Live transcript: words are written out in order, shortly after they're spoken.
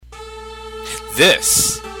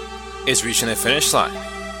This is Reaching the Finish Line.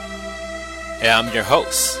 And I'm your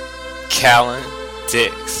host, Callan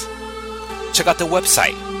Diggs. Check out the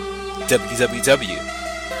website,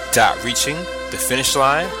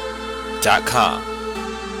 www.reachingthefinishline.com,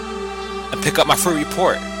 and pick up my free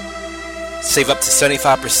report. Save up to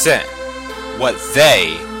 75%. What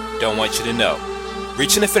they don't want you to know.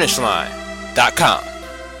 reachingthefinishline.com.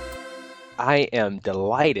 I am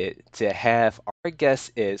delighted to have our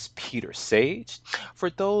guest is Peter Sage. For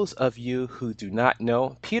those of you who do not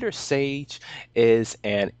know, Peter Sage is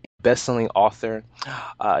an best-selling author.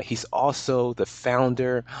 He's also the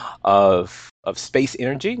founder of Space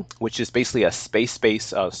Energy, which is basically a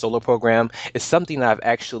space-based solar program. It's something I've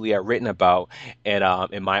actually written about in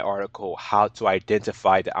my article, How to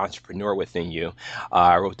Identify the Entrepreneur Within You.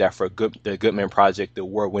 I wrote that for the Goodman Project, the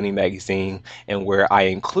award-winning magazine, and where I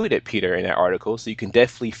included Peter in that article. So you can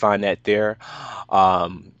definitely find that there.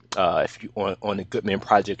 If you on the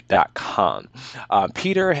goodmanproject.com.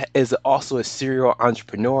 Peter is also a serial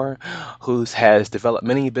entrepreneur who has developed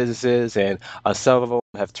many businesses, and some of them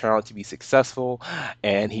have turned out to be successful.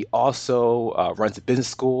 And he also runs a business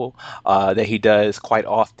school that he does quite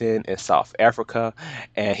often in South Africa.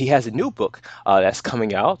 And he has a new book that's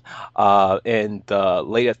coming out in the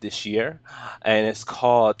late of this year, and it's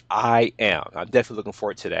called I Am. I'm definitely looking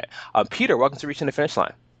forward to that. Peter, welcome to Reaching the Finish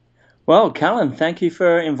Line. Well, Callan, thank you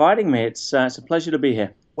for inviting me. It's a pleasure to be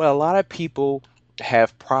here. What a lot of people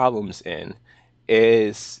have problems in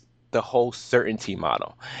is the whole certainty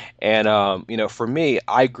model. And, for me,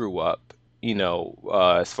 I grew up,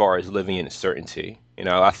 as far as living in certainty.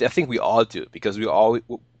 I think we all do, because we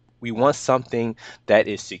want something that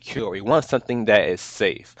is secure. We want something that is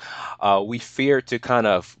safe. We fear to kind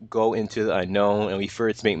of go into the unknown, and we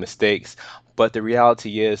fear to make mistakes. But the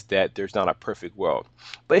reality is that there's not a perfect world.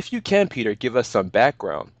 But if you can, Peter, give us some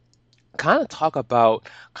background. Kind of talk about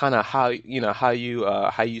kind of how you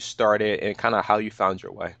started and kind of how you found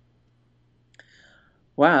your way.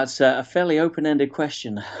 Wow, it's a fairly open-ended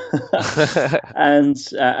question. And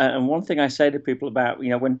one thing I say to people about,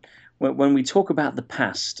 when we talk about the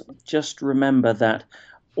past, just remember that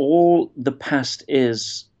all the past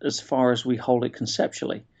is as far as we hold it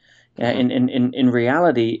conceptually. In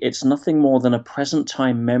reality, it's nothing more than a present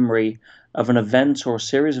time memory of an event or a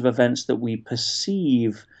series of events that we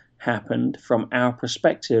perceive happened from our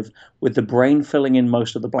perspective, with the brain filling in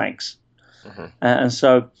most of the blanks. Mm-hmm. And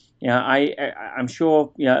so, I'm sure,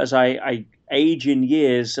 as I age in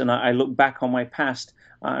years and I look back on my past,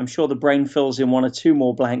 I'm sure the brain fills in one or two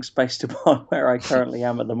more blanks based upon where I currently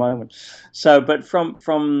am at the moment. So, but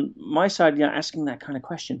from my side, asking that kind of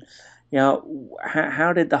question,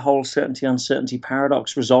 how did the whole certainty-uncertainty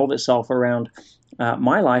paradox resolve itself around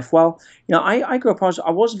my life? Well, I grew up,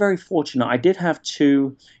 I was very fortunate. I did have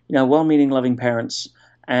two, well-meaning, loving parents.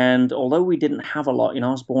 And although we didn't have a lot, I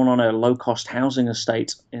was born on a low-cost housing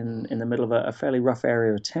estate in the middle of a fairly rough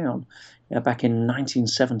area of town back in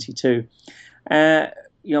 1972.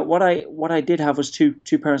 What I did have was two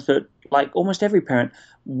parents that, like almost every parent,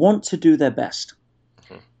 want to do their best.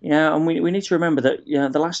 And we need to remember that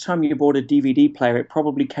the last time you bought a DVD player, it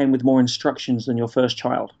probably came with more instructions than your first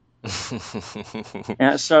child.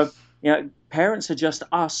 So parents are just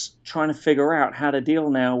us trying to figure out how to deal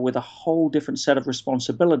now with a whole different set of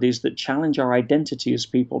responsibilities that challenge our identity as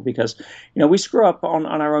people. Because we screw up on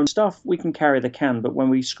our own stuff, we can carry the can, but when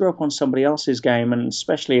we screw up on somebody else's game, and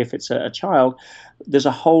especially if it's a child, there's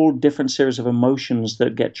a whole different series of emotions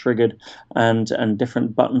that get triggered and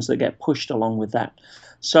different buttons that get pushed along with that.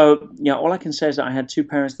 So, all I can say is that I had two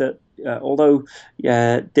parents that, although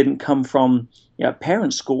didn't come from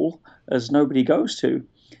parent school, as nobody goes to,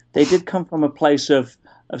 they did come from a place of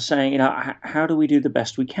saying, how do we do the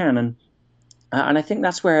best we can? And I think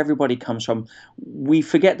that's where everybody comes from. We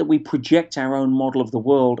forget that we project our own model of the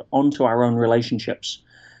world onto our own relationships.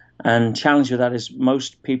 And challenge with that is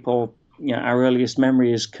most people, our earliest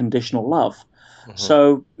memory is conditional love. Mm-hmm.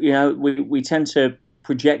 So, we tend to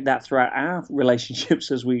project that throughout our relationships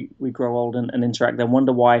as we grow old and interact, then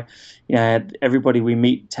wonder why everybody we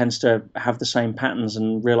meet tends to have the same patterns,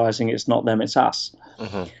 and realizing it's not them, it's us.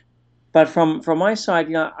 Mm-hmm. But from my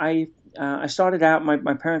side, I started out,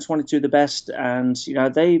 my parents wanted to do the best, and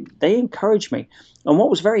they encouraged me. And what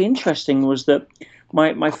was very interesting was that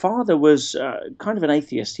my father was kind of an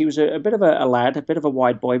atheist. He was a bit of a lad, a bit of a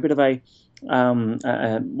wide boy, a bit of a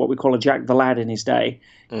what we call a Jack the Lad in his day.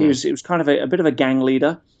 He was kind of a bit of a gang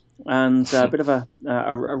leader and a bit of a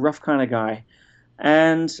rough kind of guy.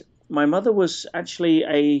 And my mother was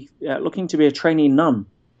actually looking to be a trainee nun,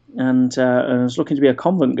 and was looking to be a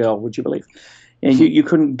convent girl. Would you believe? You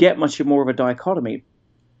couldn't get much more of a dichotomy.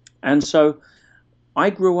 And so I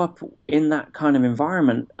grew up in that kind of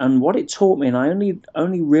environment, and what it taught me, and I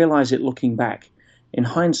only realize it looking back in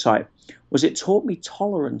hindsight, was it taught me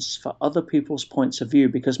tolerance for other people's points of view,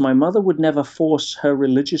 because my mother would never force her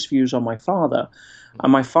religious views on my father,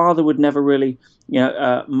 and my father would never really,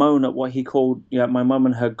 moan at what he called, my mum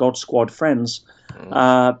and her God Squad friends, Mm,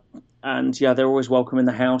 uh, and they're always welcome in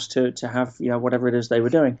the house to have whatever it is they were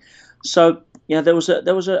doing. So there was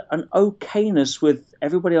an okayness with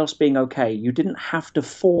everybody else being okay. You didn't have to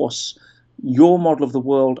force your model of the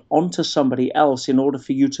world onto somebody else in order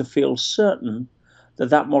for you to feel certain that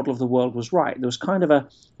that model of the world was right. There was kind of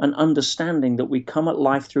an understanding that we come at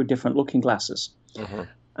life through different looking glasses, mhm,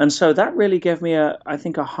 and so that really gave me I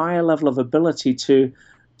think, a higher level of ability to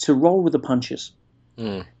roll with the punches.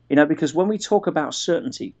 mm, Because when we talk about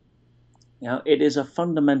certainty, it is a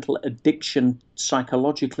fundamental addiction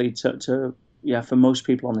psychologically to for most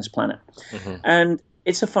people on this planet. mhm, And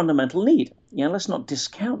it's a fundamental need. Let's not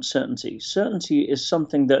discount certainty. Certainty is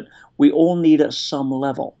something that we all need at some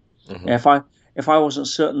level. mhm. If I wasn't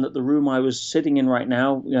certain that the room I was sitting in right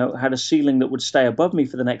now, had a ceiling that would stay above me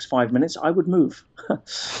for the next 5 minutes, I would move.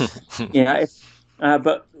 If,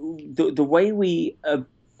 but the way we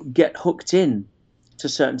get hooked in to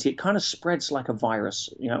certainty, it kind of spreads like a virus,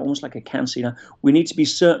 almost like a cancer. We need to be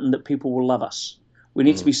certain that people will love us. We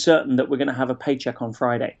need to Mm, be certain that we're going to have a paycheck on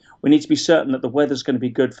Friday. We need to be certain that the weather's going to be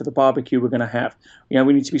good for the barbecue we're going to have.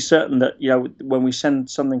 We need to be certain that when we send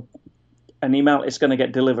something, an email, it's going to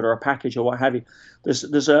get delivered, or a package, or what have you.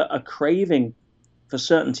 There's a craving for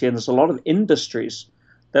certainty, and there's a lot of industries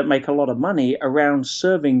that make a lot of money around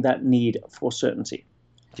serving that need for certainty.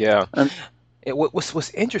 yeah. And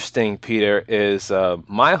What's interesting, Peter, is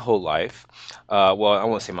my whole life. Well, I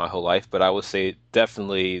won't say my whole life, but I would say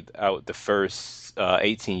definitely the first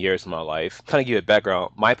 18 years of my life. Kind of give you a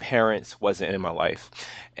background. My parents wasn't in my life,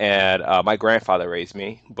 and my grandfather raised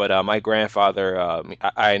me. But my grandfather,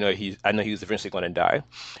 I know he was eventually going to die,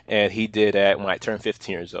 and he did that when I turned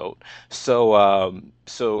 15 years old.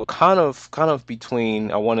 So kind of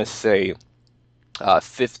between, I want to say,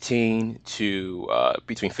 15 to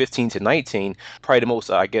between 15 to 19, probably the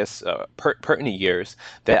most, I guess, pertinent years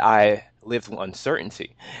that I lived with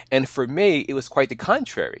uncertainty. And for me, it was quite the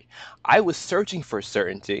contrary. I was searching for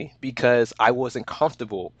certainty because I wasn't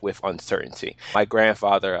comfortable with uncertainty. My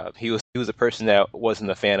grandfather, he was a person that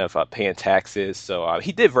wasn't a fan of paying taxes, so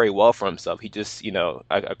he did very well for himself. He just,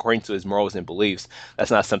 according to his morals and beliefs,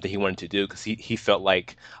 that's not something he wanted to do because he felt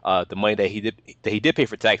like the money that he did pay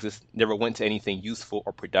for taxes never went to anything useful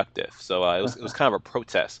or productive. So it was kind of a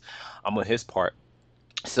protest on his part.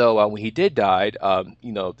 So when he did die,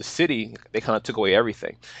 the city, they kind of took away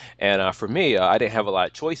everything, and for me, I didn't have a lot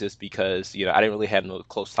of choices because I didn't really have no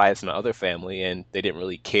close ties to my other family, and they didn't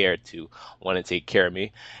really care to want to take care of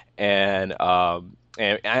me, and at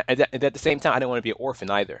the same time, I didn't want to be an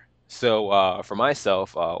orphan either. So for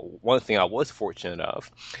myself, one thing I was fortunate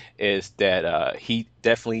of is that he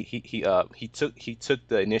definitely he took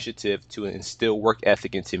the initiative to instill work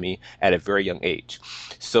ethic into me at a very young age.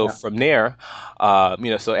 So yeah, from there,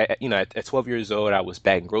 at 12 years old, I was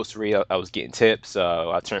bagging grocery. I was getting tips.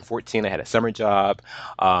 I turned 14. I had a summer job,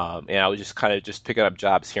 and I was just kind of just picking up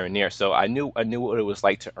jobs here and there. So I knew what it was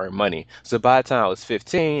like to earn money. So by the time I was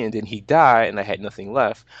 15, and then he died, and I had nothing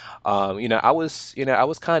left, I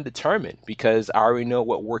was kind of determined because I already know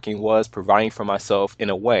what working was, providing for myself in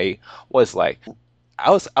a way was like. I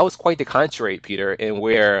was quite the contrary, Peter, and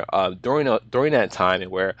where during that time, and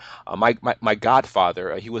where my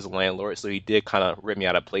godfather, he was a landlord, so he did kind of rip me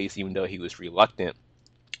out of place, even though he was reluctant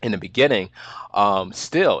in the beginning.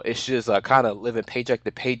 Still, it's just kind of living paycheck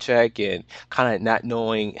to paycheck and kind of not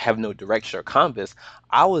knowing, having no direction or compass.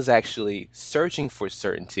 I was actually searching for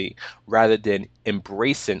certainty rather than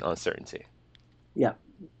embracing uncertainty. yeah,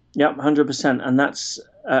 yeah, 100%. And that's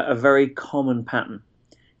a very common pattern.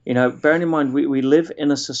 Bearing in mind, we live in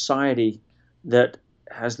a society that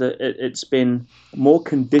it's been more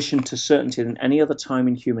conditioned to certainty than any other time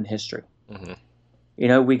in human history. Hmm.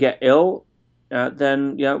 We get ill,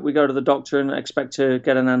 then we go to the doctor and expect to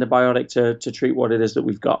get an antibiotic to treat what it is that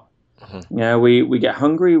we've got. Hmm. We get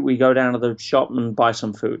hungry, we go down to the shop and buy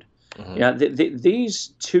some food. Hmm. These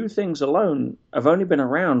two things alone have only been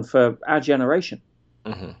around for our generation.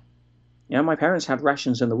 Hmm. My parents had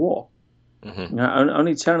rations in the war. Hmm.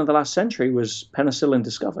 Only turn of the last century was penicillin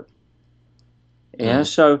discovered. Hmm.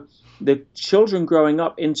 So the children growing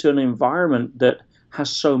up into an environment that has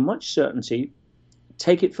so much certainty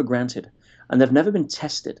take it for granted, and they've never been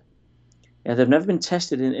tested. They've never been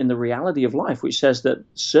tested in the reality of life, which says that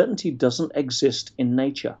certainty doesn't exist in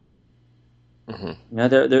nature. Hmm.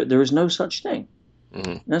 There is no such thing.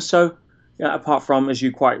 Hmm. So, apart from, as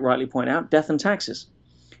you quite rightly point out, death and taxes.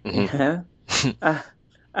 Hmm. Yeah. Uh,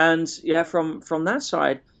 and yeah, from that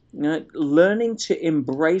side, learning to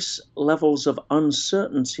embrace levels of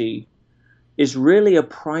uncertainty is really a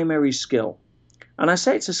primary skill. And I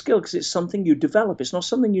say it's a skill because it's something you develop. It's not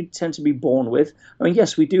something you tend to be born with. I mean,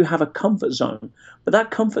 yes, we do have a comfort zone, but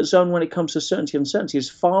that comfort zone, when it comes to certainty and uncertainty, is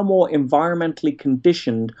far more environmentally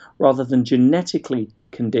conditioned rather than genetically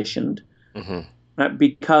conditioned, Hmm.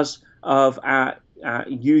 because of our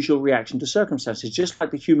usual reaction to circumstances. Just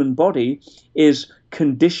like the human body is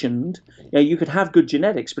conditioned, you could have good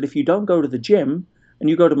genetics, but if you don't go to the gym and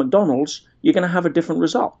you go to McDonald's, you're going to have a different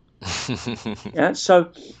result. Yeah.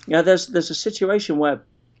 So, there's a situation where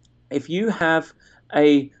if you have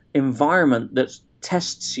a environment that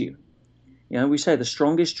tests you, we say the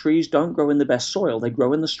strongest trees don't grow in the best soil; they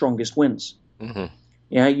grow in the strongest winds. Hmm.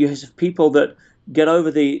 You have people that get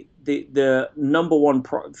over the number one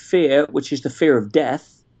fear, which is the fear of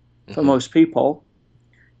death, for Hmm. most people.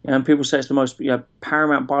 And people say it's the most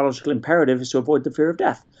paramount biological imperative is to avoid the fear of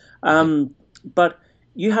death. Hmm. But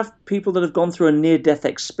you have people that have gone through a near-death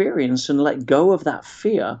experience and let go of that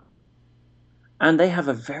fear, and they have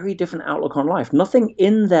a very different outlook on life. Nothing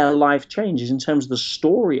in their life changes in terms of the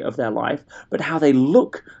story of their life, but how they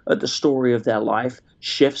look at the story of their life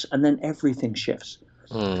shifts, and then everything shifts.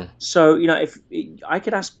 Mm. So, if I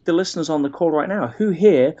could ask the listeners on the call right now, who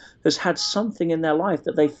here has had something in their life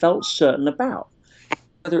that they felt certain about?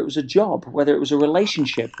 Whether it was a job, whether it was a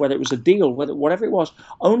relationship, whether it was a deal, whatever it was,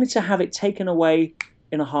 only to have it taken away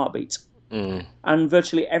in a heartbeat. Mm. And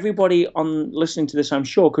virtually everybody on listening to this, I'm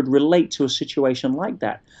sure, could relate to a situation like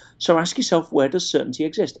that. So ask yourself, where does certainty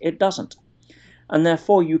exist? It doesn't. And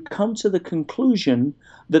therefore, you come to the conclusion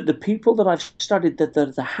that the people that I've studied that are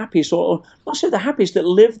the happiest, or not say the happiest, that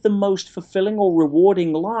live the most fulfilling or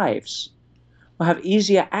rewarding lives, or have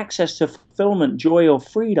easier access to fulfillment, joy, or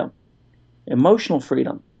freedom, emotional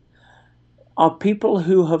freedom, are people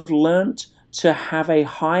who have learnt to have a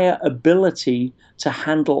higher ability to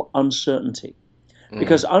handle uncertainty. Mm.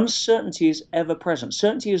 Because uncertainty is ever present.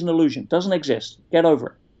 Certainty is an illusion, doesn't exist. Get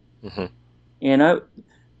over it. Hmm. You know,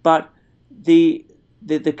 but the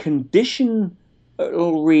condition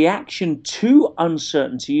or reaction to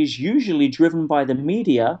uncertainty is usually driven by the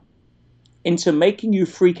media into making you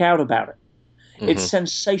freak out about it. It's Hmm.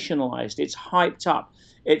 sensationalized. It's hyped up.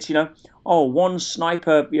 It's oh, one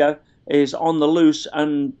sniper is on the loose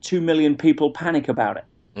and 2 million people panic about it.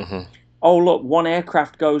 Hmm. Oh, look, one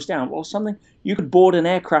aircraft goes down. Well, something you could board an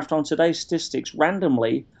aircraft on today's statistics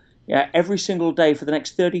randomly, every single day for the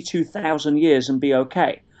next 32,000 years and be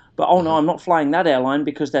okay. But oh no, Hmm. I'm not flying that airline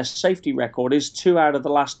because their safety record is 2 out of the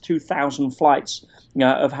last 2,000 flights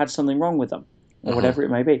have had something wrong with them, or Hmm. whatever it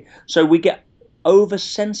may be. So we get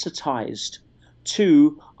oversensitized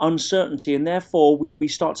to uncertainty, and therefore we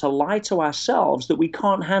start to lie to ourselves that we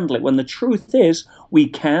can't handle it, when the truth is we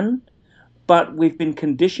can, but we've been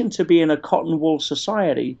conditioned to be in a cotton wool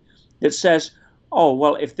society that says, oh,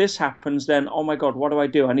 well, if this happens, then, oh my God, what do I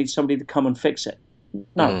do? I need somebody to come and fix it.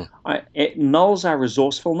 No, Hmm. it nulls our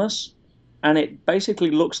resourcefulness, and it basically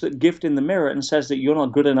looks that gift in the mirror and says that you're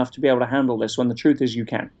not good enough to be able to handle this, when the truth is you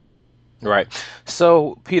can. Right.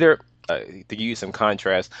 So, Peter, to give you some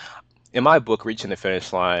contrast, in my book, Reaching the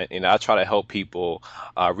Finish Line, I try to help people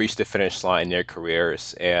reach the finish line in their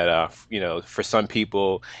careers. And, for some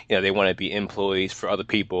people, they want to be employees. For other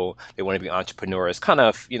people, they want to be entrepreneurs.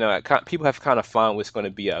 People have kind of found what's going to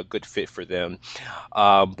be a good fit for them.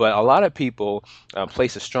 But a lot of people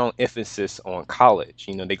place a strong emphasis on college.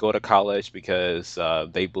 They go to college because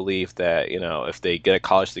they believe that, if they get a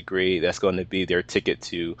college degree, that's going to be their ticket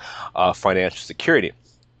to financial security.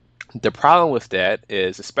 The problem with that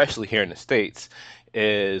is, especially here in the States,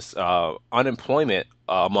 is unemployment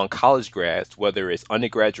among college grads, whether it's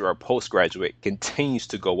undergraduate or postgraduate, continues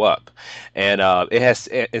to go up, and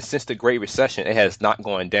and since the Great Recession, it has not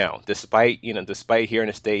gone down, despite here in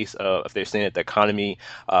the States, if they're saying that the economy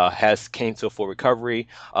has came to a full recovery.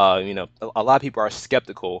 A lot of people are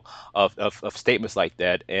skeptical of statements like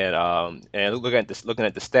that, and looking at the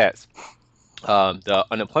stats, the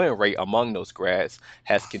unemployment rate among those grads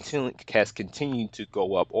has continued to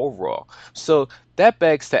go up overall. So that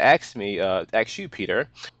begs to ask you, Peter,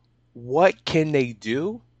 what can they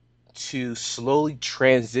do to slowly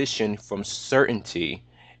transition from certainty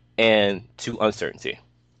and to uncertainty?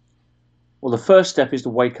 Well, the first step is to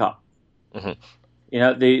wake up. Hmm.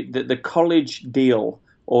 The college deal,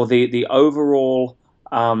 or the overall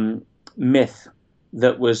myth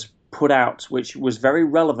that was put out, which was very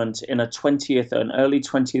relevant in a 20th and early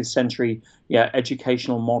 20th century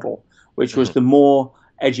educational model, which was Hmm. the more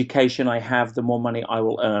education I have, the more money I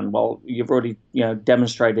will earn. Well, you've already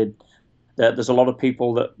demonstrated that there's a lot of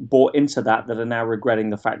people that bought into that are now regretting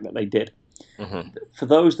the fact that they did. Hmm. For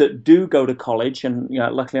those that do go to college, and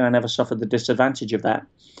luckily I never suffered the disadvantage of that,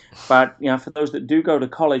 but for those that do go to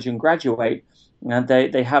college and graduate,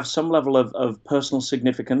 they have some level of personal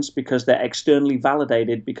significance because they're externally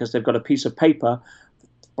validated because they've got a piece of paper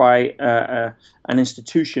by an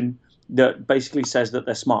institution that basically says that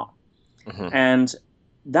they're smart. Hmm. And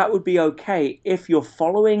that would be okay if you're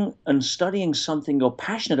following and studying something you're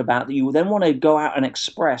passionate about that you then want to go out and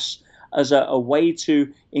express as a way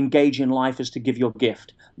to engage in life, as to give your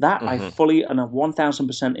gift. That I Hmm. fully and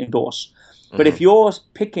 1000% endorse. But Hmm. if you're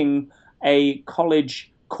picking a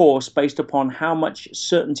college course based upon how much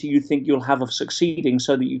certainty you think you'll have of succeeding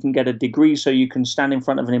so that you can get a degree so you can stand in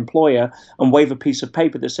front of an employer and wave a piece of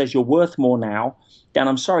paper that says you're worth more now, then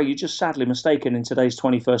I'm sorry, you're just sadly mistaken in today's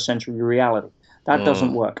 21st century reality. That doesn't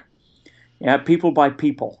Hmm. work. Yeah, people buy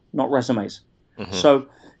people, not resumes. Hmm. So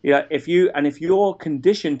if you're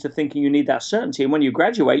conditioned to thinking you need that certainty, and when you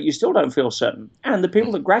graduate, you still don't feel certain. And the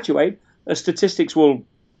people that graduate, statistics will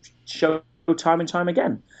show time and time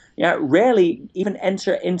again, rarely even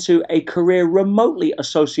enter into a career remotely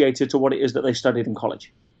associated to what it is that they studied in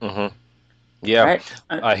college, Hmm. Yeah.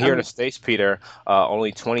 right? Here in the States, Peter,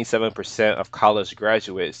 only 27% of college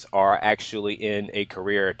graduates are actually in a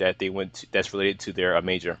career that they went to, that's related to their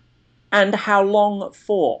major. And how long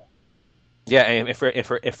for? Yeah, and if for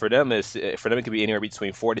them for them it could be anywhere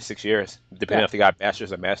between 4 to 6 years, depending Yeah, if they got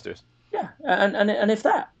bachelor's or master's. yeah, and if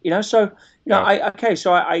that, so Yeah.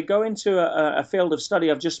 I go into a field of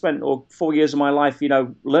study I've just spent 4 years of my life,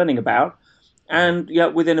 learning about, Hmm.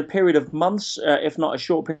 and within a period of months, if not a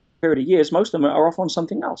short period of years, most of them are off on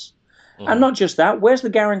something else. And Hmm. not just that, where's the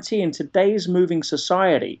guarantee in today's moving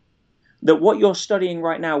society that what you're studying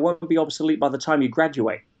right now won't be obsolete by the time you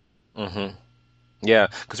graduate? Hmm. Yeah,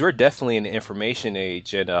 because we're definitely in the information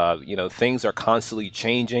age, and things are constantly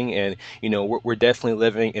changing, and we're definitely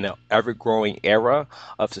living in an ever-growing era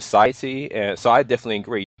of society, and so I definitely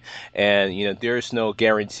agree. And there's no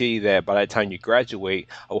guarantee that by the time you graduate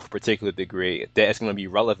with a particular degree, that it's going to be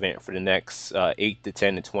relevant for the next 8 to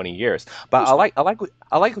 10 to 20 years. But Of course not.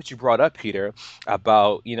 I like what you brought up, Peter,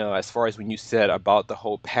 about as far as when you said about the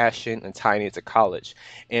whole passion and tying it to college,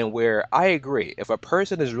 and where I agree, if a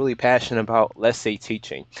person is really passionate about, let's say,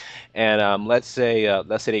 teaching, and let's say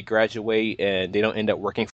they graduate and they don't end up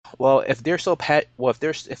working. Well, if they're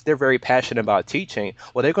if they're very passionate about teaching,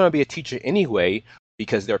 well, they're going to be a teacher anyway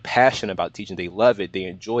because they're passionate about teaching. They love it, they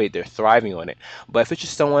enjoy it, they're thriving on it. But if it's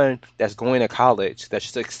just someone that's going to college that's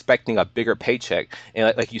just expecting a bigger paycheck,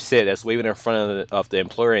 and like you said, that's waving in front of the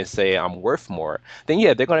employer and say I'm worth more, then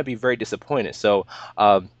yeah, they're going to be very disappointed. So.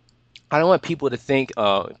 I don't want people to think,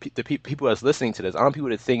 people that's listening to this, I don't want people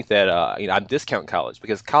to think that I'm discounting college,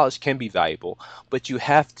 because college can be valuable, but you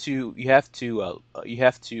have to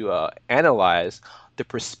analyze the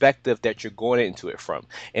perspective that you're going into it from,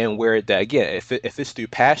 and where that again, if it's through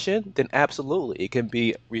passion, then absolutely it can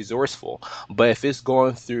be resourceful. But if it's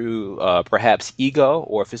going through perhaps ego,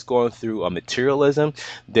 or if it's going through materialism,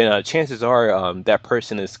 then chances are that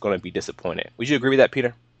person is going to be disappointed. Would you agree with that,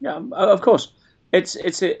 Peter? Yeah, of course. It's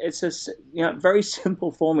a very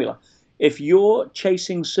simple formula. If you're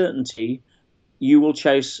chasing certainty, you will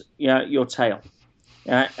chase your tail.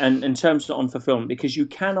 And in terms of unfulfillment, because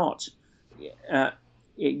uh,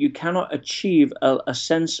 you cannot achieve a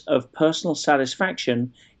sense of personal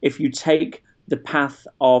satisfaction if you take the path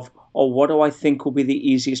of, oh, what do I think will be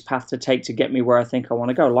the easiest path to take to get me where I think I want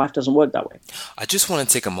to go. Life doesn't work that way. I just want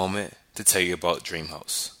to take a moment to tell you about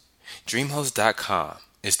DreamHost. DreamHost.com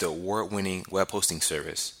is the award winning web hosting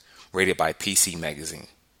service rated by PC Magazine.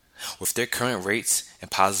 With their current rates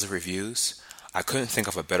and positive reviews, I couldn't think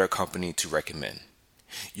of a better company to recommend.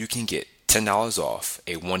 You can get $10 off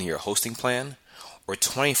a 1 year hosting plan or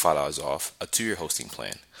 $25 off a 2 year hosting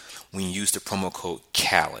plan when you use the promo code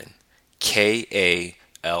KALLEN, KALLEN.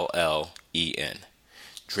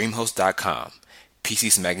 DreamHost.com,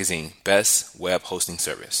 PC's Magazine best web hosting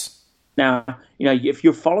service. Now, if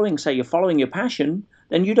you're following your passion,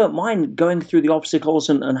 then you don't mind going through the obstacles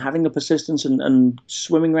and having the persistence and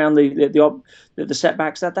swimming around the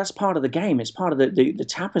setbacks. That's part of the game. It's part of the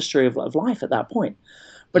tapestry of life at that point.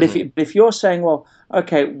 But Hmm. if you're saying, well,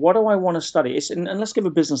 okay, what do I want to study? And let's give a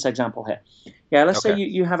business example here. Yeah, let's say Okay.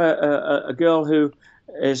 you have a girl who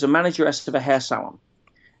is a manageress of a hair salon.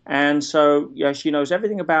 And so, she knows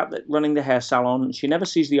everything about running the hair salon. She never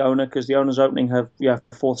sees the owner because the owner's opening her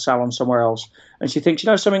fourth salon somewhere else. And she thinks,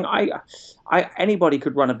 something, anybody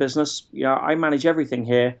could run a business. I manage everything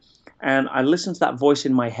here. And I listen to that voice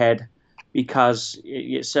in my head. because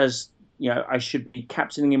it says, I should be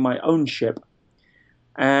captaining in my own ship,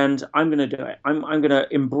 and I'm going to do it. I'm going to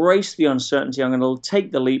embrace the uncertainty. I'm going to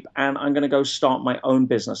take the leap, and I'm going to go start my own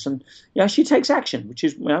business. And she takes action, which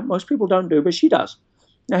is most people don't do, but she does.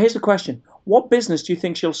 Now, here's the question: what business do you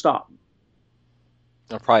think she'll start?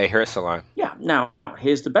 Probably a hair salon. Yeah. Now,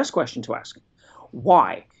 here's the best question to ask: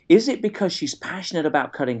 why? Is it because she's passionate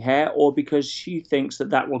about cutting hair, or because she thinks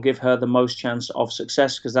that will give her the most chance of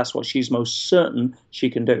success because that's what she's most certain she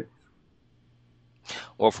can do?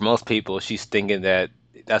 Well, for most people, she's thinking that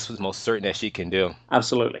that's what's most certain that she can do.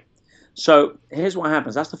 Absolutely. So here's what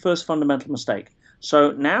happens. That's the first fundamental mistake.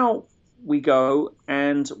 So now we go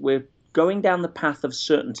and we're going down the path of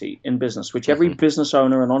certainty in business, which every business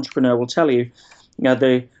owner and entrepreneur will tell you,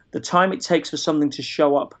 the time it takes for something to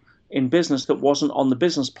show up in business that wasn't on the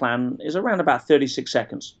business plan is around about 36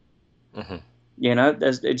 seconds.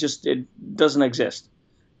 It doesn't exist.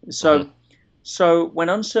 So when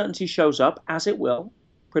uncertainty shows up, as it will,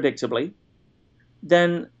 predictably,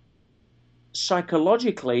 then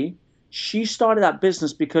psychologically, she started that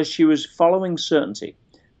business because she was following certainty.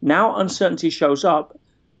 Now uncertainty shows up.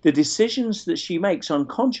 The decisions that she makes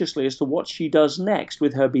unconsciously as to what she does next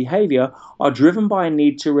with her behavior are driven by a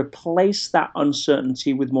need to replace that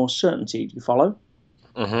uncertainty with more certainty. Do you follow?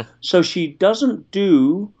 So she doesn't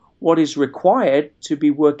do what is required to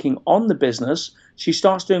be working on the business. She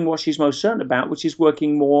starts doing what she's most certain about, which is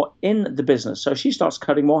working more in the business. So she starts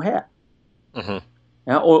cutting more hair.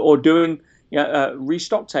 Or doing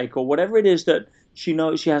restock take, or whatever it is that she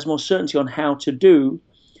knows she has more certainty on how to do,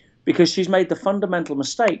 because she's made the fundamental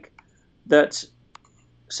mistake that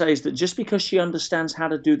says that just because she understands how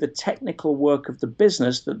to do the technical work of the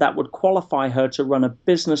business, that would qualify her to run a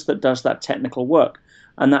business that does that technical work.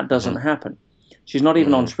 And that doesn't happen. She's not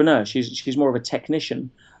even an entrepreneur. She's more of a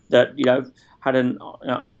technician that had an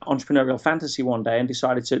entrepreneurial fantasy one day and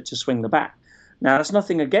decided to swing the bat. Now, that's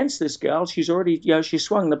nothing against this girl. She's already, she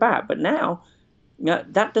swung the bat. But now,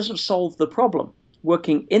 that doesn't solve the problem.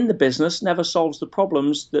 Working in the business never solves the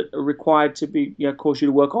problems that are required to be, cause you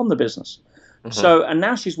to work on the business. So, and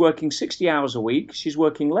now she's working 60 hours a week. She's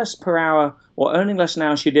working less per hour, or earning less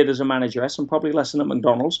now she did as a manageress, and probably less than at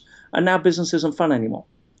McDonald's. And now business isn't fun anymore.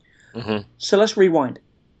 So let's rewind.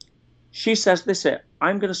 She says, this is it.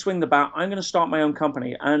 I'm going to swing the bat. I'm going to start my own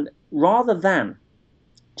company. And rather than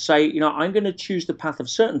say, I'm going to choose the path of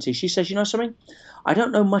certainty, she says, something? I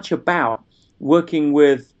don't know much about working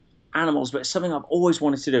with animals, but it's something I've always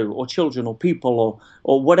wanted to do, or children, or people,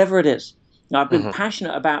 or whatever it is. I've been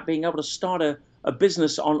passionate about being able to start a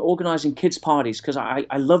business on organizing kids' parties because I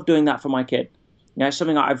love doing that for my kid. It's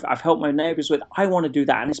something I've helped my neighbors with. I want to do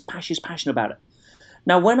that, and she's passionate about it.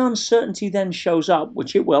 Now, when uncertainty then shows up,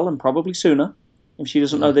 which it will, and probably sooner, if she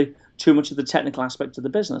doesn't know too much of the technical aspect of the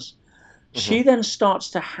business, she then starts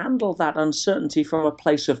to handle that uncertainty from a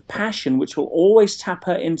place of passion, which will always tap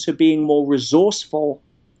her into being more resourceful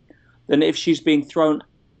than if she's being thrown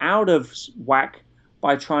out of whack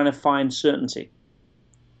by trying to find certainty.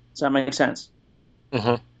 Does that make sense?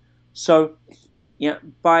 So,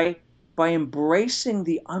 by embracing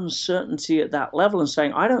the uncertainty at that level and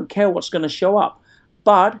saying, I don't care what's going to show up,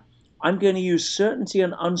 but I'm going to use certainty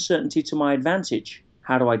and uncertainty to my advantage.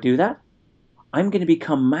 How do I do that? I'm going to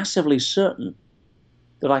become massively certain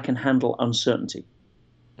that I can handle uncertainty.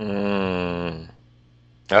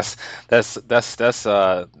 That's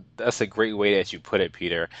a great way that you put it,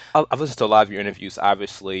 Peter. I've listened to a lot of your interviews,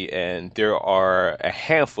 obviously, and there are a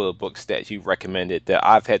handful of books that you've recommended that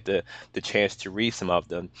I've had the chance to read some of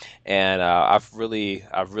them, and I've really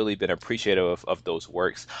been appreciative of those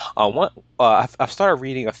works. I've started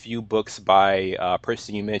reading a few books by a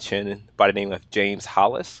person you mentioned by the name of James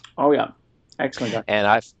Hollis. Oh yeah, excellent guy. And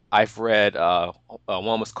I've read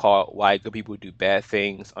one was called Why Good People Do Bad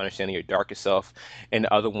Things, Understanding Your Darker Self, and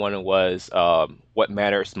the other one was What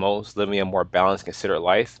Matters Most, Living a More Balanced, Considered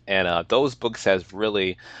Life. And those books has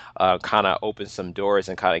really kind of opened some doors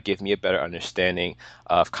and kind of give me a better understanding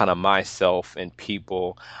of kind of myself and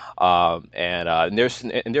people. And there's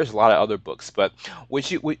a lot of other books, but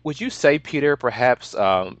would you say, Peter, perhaps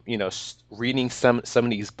reading some of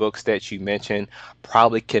these books that you mentioned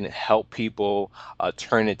probably can help people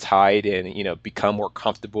turn the tide and become more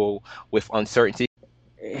comfortable with uncertainty?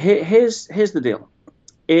 Here's the deal.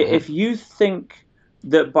 If you think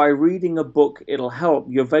that by reading a book it'll help,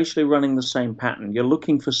 you're virtually running the same pattern. You're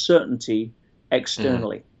looking for certainty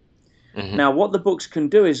externally. Now, what the books can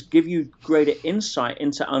do is give you greater insight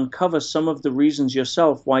into uncover some of the reasons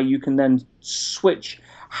yourself why you can then switch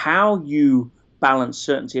how you balance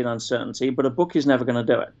certainty and uncertainty, but a book is never going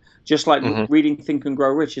to do it. Just like reading Think and Grow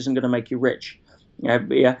Rich isn't going to make you rich.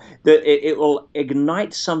 Yeah. It will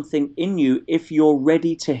ignite something in you if you're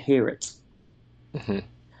ready to hear it. Hmm.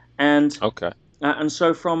 And Okay.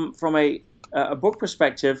 so from a book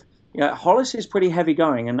perspective, Hollis is pretty heavy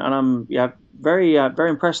going, and I'm very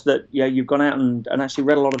impressed that you've gone out and actually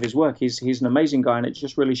read a lot of his work. He's an amazing guy, and it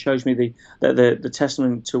just really shows me the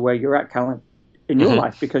testament to where you're at, Callan, in your Hmm.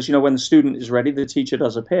 life, because when the student is ready, the teacher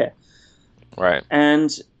does appear. Right.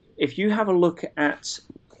 And if you have a look at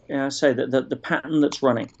say the pattern that's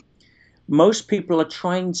running, most people are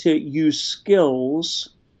trying to use skills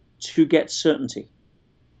to get certainty.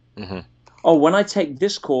 Hmm. Oh, when I take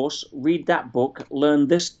this course, read that book, learn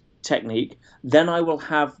this technique, then I will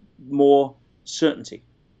have more certainty.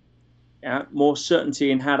 Yeah, more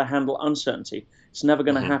certainty in how to handle uncertainty. It's never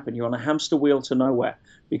going to Hmm. happen. You're on a hamster wheel to nowhere,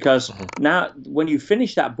 because Hmm. now when you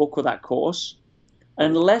finish that book or that course,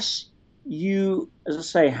 unless you, as I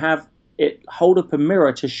say, have it hold up a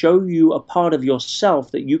mirror to show you a part of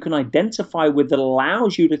yourself that you can identify with that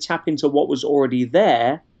allows you to tap into what was already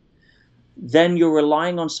there, then you're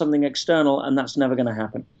relying on something external, and that's never going to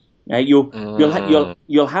happen. Mm.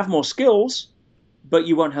 You'll have more skills, but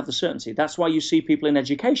you won't have the certainty. That's why you see people in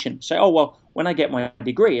education say, "Oh well, when I get my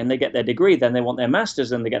degree," and they get their degree, then they want their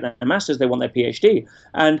masters, and they get their masters, they want their PhD,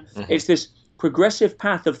 and Hmm. it's this progressive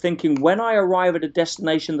path of thinking: when I arrive at a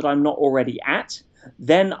destination that I'm not already at,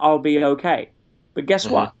 then I'll be okay. But guess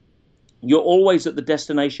Hmm. what? You're always at the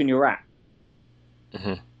destination you're at.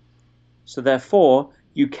 Hmm. So therefore,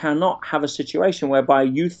 you cannot have a situation whereby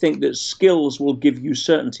you think that skills will give you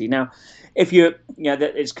certainty. Now, if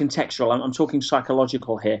that it's contextual. I'm talking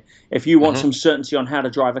psychological here. If you want Hmm. some certainty on how to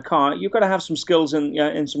drive a car, you've got to have some skills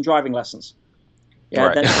in some driving lessons. Yeah,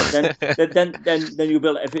 Right. then you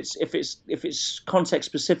build it if it's context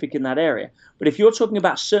specific in that area. But if you're talking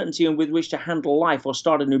about certainty and with which to handle life or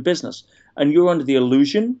start a new business, and you're under the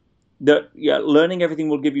illusion that learning everything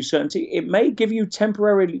will give you certainty, it may give you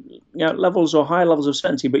temporary levels or higher levels of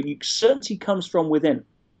certainty, but certainty comes from within.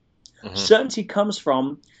 Hmm. Certainty comes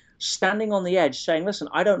from standing on the edge, saying, "Listen,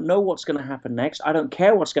 I don't know what's going to happen next. I don't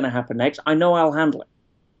care what's going to happen next. I know I'll handle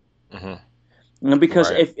it." Hmm. And because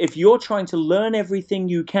Right. if you're trying to learn everything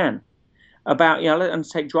you can about, and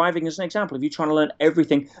take driving as an example. If you're trying to learn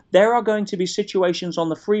everything, there are going to be situations on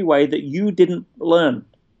the freeway that you didn't learn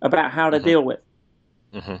about how to Hmm. deal with.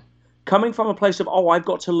 Hmm. Coming from a place of, oh, I've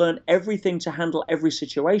got to learn everything to handle every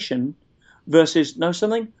situation, versus, know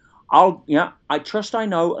something? I trust I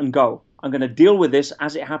know and go. I'm going to deal with this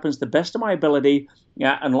as it happens, the best of my ability.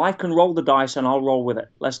 Yeah, and life can roll the dice, and I'll roll with it.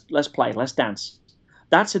 Let's play. Let's dance.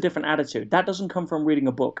 That's a different attitude. That doesn't come from reading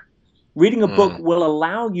a book. Reading a book Mm. will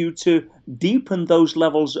allow you to deepen those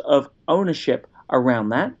levels of ownership around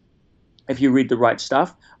that if you read the right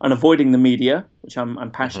stuff, and avoiding the media, which I'm Hmm.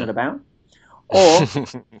 passionate about, or,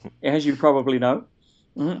 as you probably know,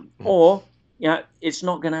 or it's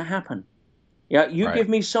not going to happen. Yeah, you Right. give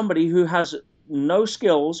me somebody who has no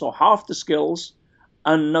skills or half the skills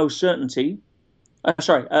and no certainty, but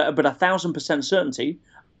 1,000% certainty,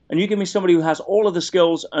 and you give me somebody who has all of the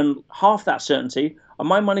skills and half that certainty, and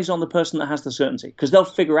my money's on the person that has the certainty, because they'll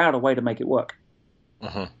figure out a way to make it work.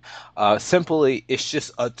 Hmm. Simply, it's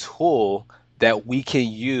just a tool that we can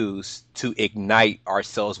use to ignite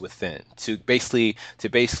ourselves within, to basically,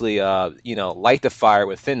 light the fire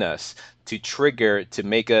within us, to trigger, to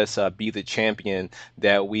make us be the champion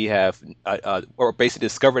that we have, or basically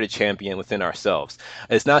discover the champion within ourselves.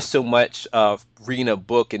 It's not so much of reading a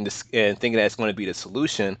book and thinking that it's going to be the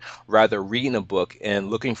solution, rather reading a book and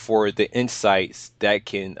looking for the insights that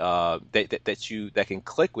can that can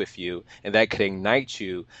click with you and that can ignite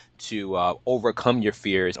you to overcome your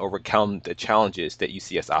fears, overcome the challenges that you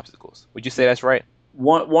see as obstacles. Would you say that's right?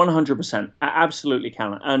 100%, absolutely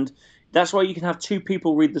can, and that's why you can have two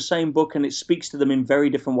people read the same book and it speaks to them in very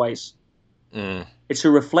different ways. Mm. It's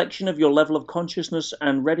a reflection of your level of consciousness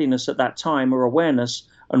and readiness at that time, or awareness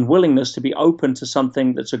and willingness to be open to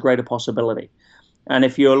something that's a greater possibility. And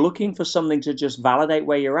if you're looking for something to just validate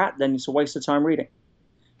where you're at, then it's a waste of time reading.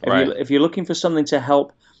 Right. If you're looking for something to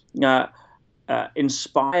help uh,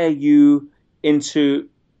 inspire you into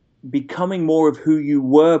becoming more of who you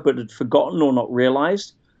were but had forgotten or not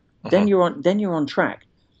realized, Hmm. then you're on track.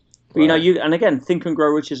 But Right. and again, Think and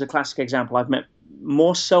Grow Rich is a classic example. I've met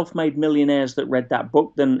more self-made millionaires that read that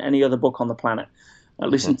book than any other book on the planet, Hmm.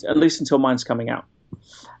 at least until mine's coming out.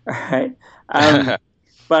 Right. Um,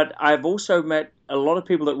 but I've also met a lot of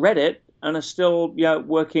people that read it and are still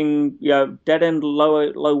working dead end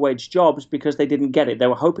low wage jobs because they didn't get it. They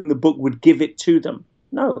were hoping the book would give it to them.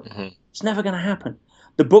 No, Hmm. it's never going to happen.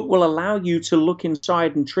 The book will allow you to look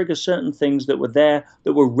inside and trigger certain things that were there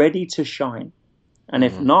that were ready to shine. And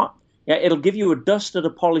if Hmm. not, Yeah, it'll give you a duster to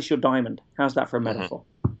polish your diamond. How's that for a Hmm. metaphor?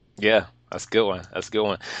 Yeah, that's a good one. That's a good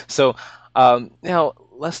one. So, now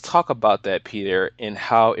let's talk about that, Peter, and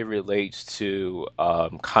how it relates to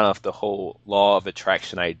kind of the whole law of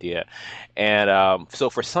attraction idea. And so,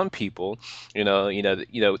 for some people,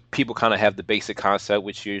 people kind of have the basic concept,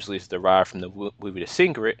 which usually is derived from the movie The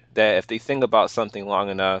Secret, that if they think about something long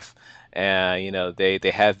enough, and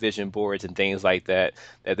they have vision boards and things like that,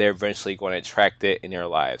 that they're eventually going to attract it in their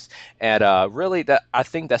lives. And really, that I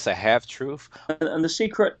think that's a half truth. And The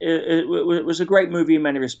Secret was a great movie in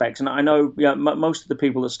many respects. And I know most of the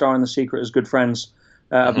people that star in The Secret as good friends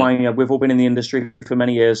of Hmm. mine. We've all been in the industry for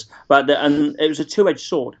many years, and it was a two-edged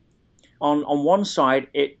sword. On one side,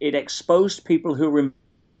 it exposed people who were in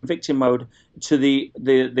victim mode to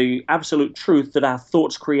the absolute truth that our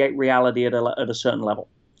thoughts create reality at a certain level.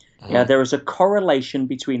 Yeah, Hmm. there is a correlation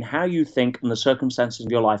between how you think and the circumstances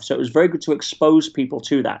of your life. So it was very good to expose people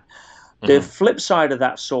to that. The Hmm. flip side of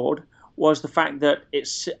that sword was the fact that it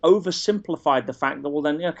oversimplified the fact that, well,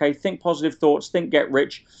 then, okay, think positive thoughts, think get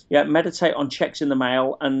rich, yeah, meditate on checks in the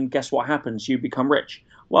mail, and guess what happens? You become rich.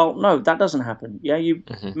 Well, no, that doesn't happen. Yeah, you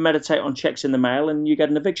Hmm. meditate on checks in the mail and you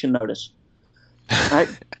get an eviction notice, right?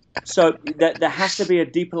 So there has to be a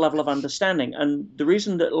deeper level of understanding. And the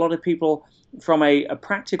reason that a lot of people, from a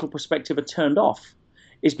practical perspective, are turned off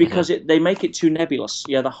is Hmm. because they make it too nebulous.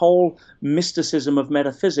 Yeah, the whole mysticism of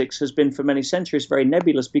metaphysics has been for many centuries very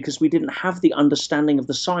nebulous because we didn't have the understanding of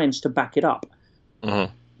the science to back it up. Hmm.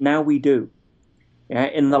 Now we do. Yeah,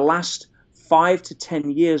 in the last 5 to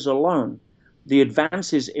 10 years alone, the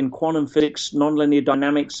advances in quantum physics, nonlinear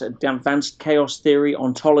dynamics, advanced chaos theory,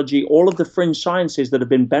 ontology, all of the fringe sciences that have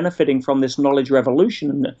been benefiting from this knowledge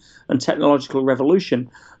revolution and technological revolution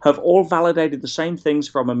have all validated the same things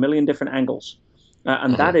from a million different angles.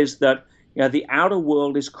 And Hmm. that is that the outer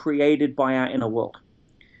world is created by our inner world.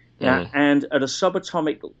 Yeah, Hmm. and at a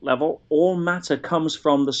subatomic level, all matter comes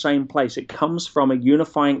from the same place. It comes from a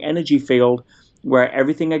unifying energy field where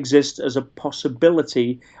everything exists as a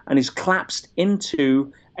possibility and is collapsed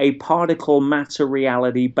into a particle matter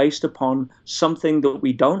reality based upon something that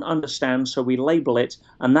we don't understand, so we label it,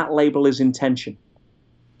 and that label is intention.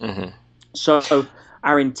 Hmm. So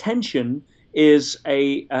our intention is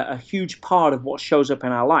a huge part of what shows up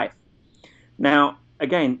in our life. Now,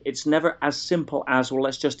 again, it's never as simple as, well,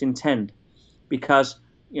 let's just intend, because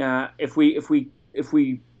if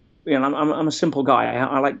we I'm a simple guy.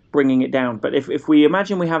 I like bringing it down. But if we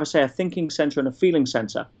imagine we have, say, a thinking center and a feeling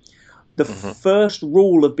center, the Hmm. first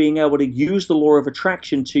rule of being able to use the law of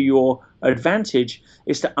attraction to your advantage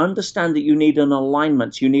is to understand that you need an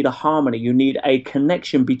alignment, you need a harmony, you need a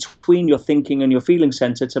connection between your thinking and your feeling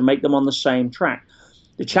center to make them on the same track.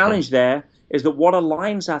 The Hmm. challenge there is that what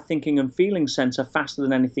aligns our thinking and feeling center faster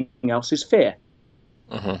than anything else is fear.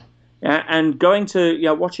 Hmm. And going to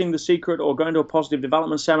watching The Secret or going to a positive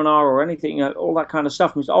development seminar or anything, all that kind of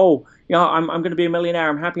stuff means, oh, I'm going to be a millionaire,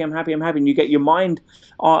 I'm happy, I'm happy, I'm happy, and you get your mind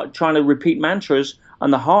trying to repeat mantras,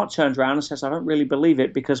 and the heart turns around and says, I don't really believe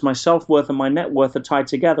it, because my self-worth and my net worth are tied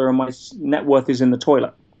together, and my net worth is in the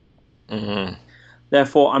toilet. Hmm.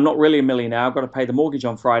 Therefore, I'm not really a millionaire. I've got to pay the mortgage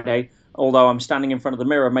on Friday, although I'm standing in front of the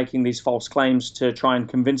mirror making these false claims to try and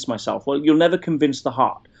convince myself. Well, you'll never convince the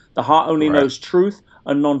heart. The heart only Right. knows truth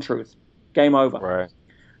and non-truth. Game over. Right.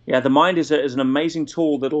 Yeah, the mind is an amazing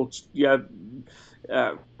tool that'll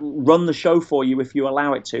run the show for you if you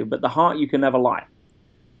allow it to, but the heart, you can never lie.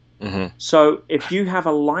 Hmm. So if you have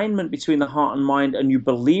alignment between the heart and mind and you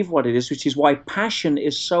believe what it is, which is why passion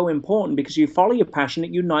is so important, because you follow your passion,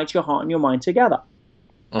 it unites your heart and your mind together.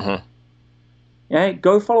 Hmm. Yeah,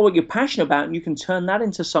 go follow what you're passionate about, and you can turn that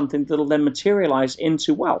into something that'll then materialize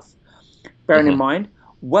into wealth. Bearing in Hmm. mind,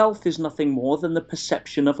 wealth is nothing more than the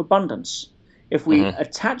perception of abundance. If we Hmm.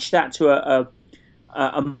 attach that to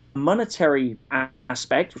a monetary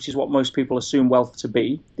aspect, which is what most people assume wealth to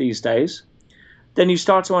be these days, then you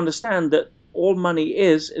start to understand that all money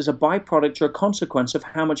is a byproduct or a consequence of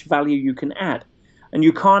how much value you can add. And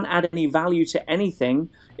you can't add any value to anything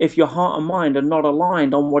if your heart and mind are not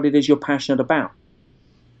aligned on what it is you're passionate about.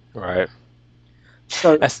 Right.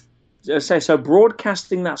 So, That's so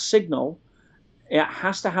broadcasting that signal, it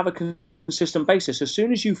has to have a consistent basis. As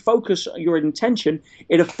soon as you focus your intention,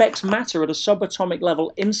 it affects matter at a subatomic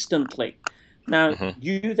level instantly. Now, hmm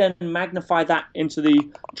you then magnify that into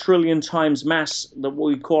the trillion times mass that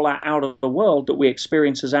we call our outer world, that we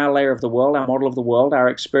experience as our layer of the world, our model of the world, our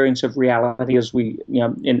experience of reality, as we,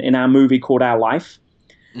 in our movie called Our Life.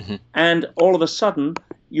 hmm And all of a sudden,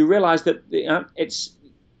 you realize that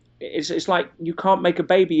it's like you can't make a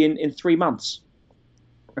baby in 3 months,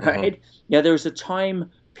 hmm right? Yeah, there is a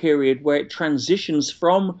time period where it transitions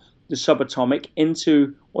from the subatomic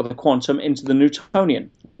into, or the quantum into the Newtonian.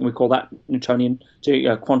 And we call that Newtonian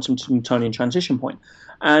to quantum to Newtonian transition point.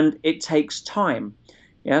 And it takes time.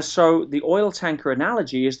 Yeah, so the oil tanker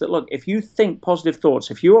analogy is that, look, if you think positive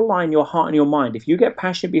thoughts, if you align your heart and your mind, if you get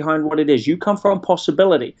passionate behind what it is, you come from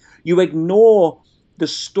possibility, you ignore the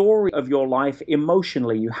story of your life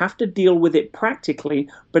emotionally. You have to deal with it practically,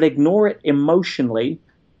 but ignore it emotionally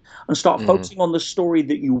and start focusing on the story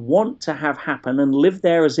that you want to have happen and live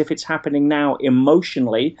there as if it's happening now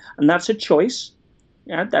emotionally. And that's a choice.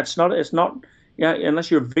 Yeah, it's not, yeah,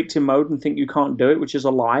 unless you're victim mode and think you can't do it, which is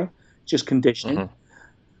a lie, just conditioning.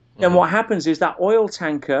 Then what happens is that oil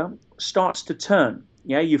tanker starts to turn.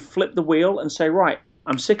 Yeah, you flip the wheel and say, right,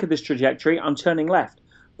 I'm sick of this trajectory, I'm turning left.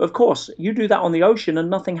 But of course, you do that on the ocean and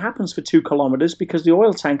nothing happens for 2 kilometers because the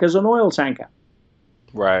oil tanker is an oil tanker.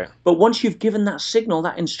 Right. But once you've given that signal,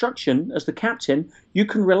 that instruction as the captain, you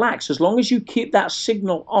can relax. As long as you keep that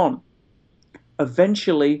signal on,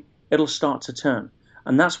 eventually it'll start to turn.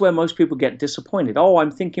 And that's where most people get disappointed. Oh, I'm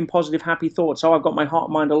thinking positive, happy thoughts. Oh, I've got my heart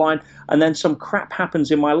and mind aligned. And then some crap happens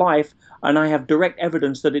in my life and I have direct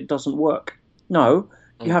evidence that it doesn't work. No,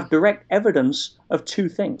 you have direct evidence of 2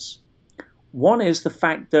 things. One is the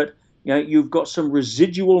fact that you've got some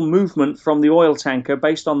residual movement from the oil tanker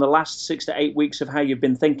based on the last 6 to 8 weeks of how you've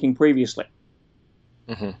been thinking previously.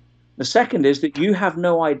 The second is that you have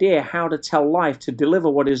no idea how to tell life to deliver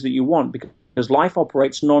what it is that you want, because life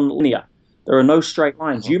operates non-linear. There are no straight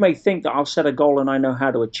lines. You may think that I'll set a goal and I know how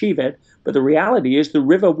to achieve it, but the reality is the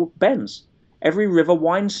river bends. Every river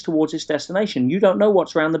winds towards its destination. You don't know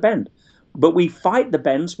what's around the bend. But we fight the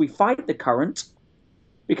bends, we fight the current,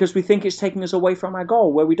 because we think it's taking us away from our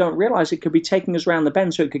goal, where we don't realize it could be taking us around the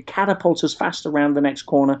bend so it could catapult us fast around the next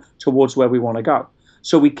corner towards where we want to go.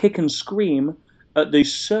 So we kick and scream at the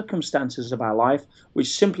circumstances of our life,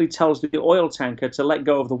 which simply tells the oil tanker to let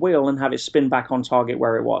go of the wheel and have it spin back on target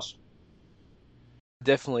where it was.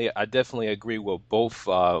 I definitely agree with both,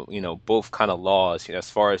 both kind of laws, as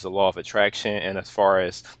far as the law of attraction and as far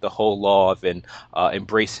as the whole law of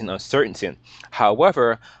embracing uncertainty.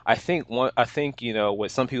 However, I think, what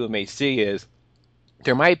some people may see is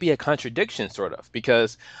there might be a contradiction, sort of,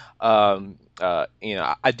 because,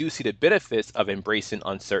 I do see the benefits of embracing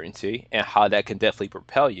uncertainty and how that can definitely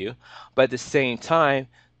propel you, but at the same time,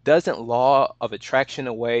 doesn't law of attraction in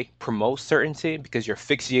a way promote certainty because you're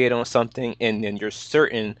fixated on something and then you're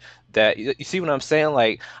certain that you see what I'm saying?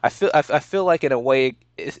 Like I feel like in a way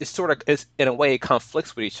it's in a way it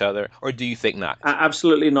conflicts with each other, or do you think not?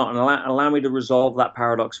 Absolutely not. And allow me to resolve that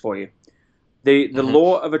paradox for you. The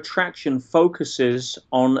law of attraction focuses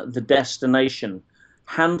on the destination.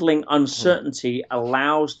 Handling uncertainty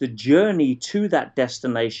allows the journey to that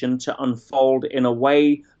destination to unfold in a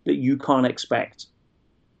way that you can't expect.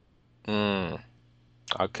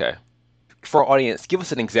 Okay. For our audience, give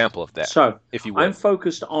us an example of that, So if you would. I'm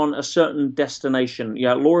focused on a certain destination.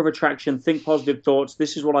 Yeah, law of attraction, think positive thoughts.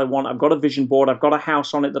 This is what I want. I've got a vision board. I've got a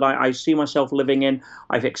house on it that I see myself living in.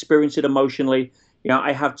 I've experienced it emotionally.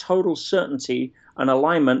 I have total certainty and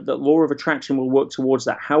alignment that law of attraction will work towards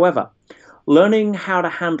that. However, learning how to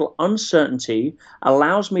handle uncertainty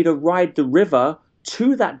allows me to ride the river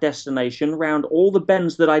to that destination around all the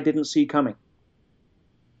bends that I didn't see coming.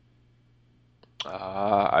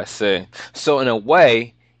 I see. So in a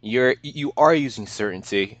way, you are using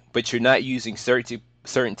certainty, but you're not using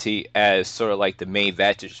certainty as sort of like the main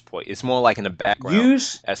vantage point. It's more like in the background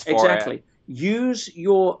as far as Exactly. Use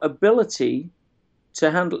your ability to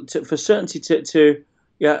handle for certainty to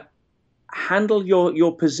handle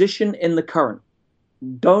your position in the current.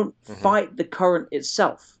 Don't fight the current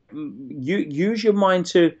itself. You use your mind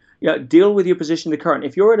to deal with your position in the current.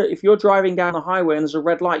 If you're driving down the highway and there's a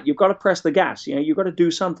red light, you've got to press the gas. You've got to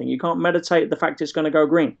do something. You can't meditate the fact it's going to go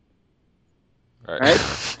green. Right?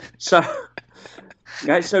 So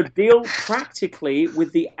deal practically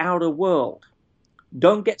with the outer world.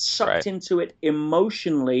 Don't get sucked into it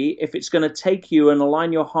emotionally if it's going to take you and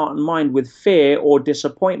align your heart and mind with fear or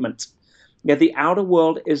disappointment. The outer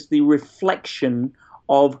world is the reflection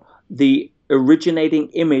of the originating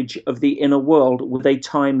image of the inner world with a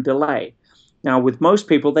time delay. Now, with most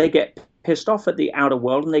people, they get pissed off at the outer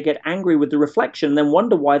world and they get angry with the reflection, and then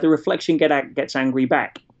wonder why the reflection gets angry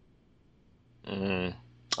back.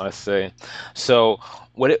 I see. So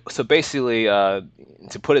so basically,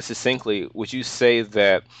 to put it succinctly, would you say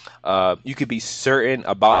that you could be certain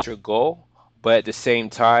about your goal, but at the same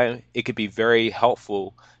time, it could be very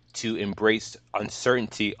helpful to embrace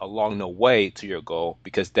uncertainty along the way to your goal,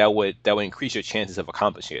 because that would increase your chances of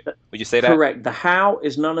accomplishing it. Would you say that? Correct. The how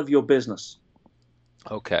is none of your business.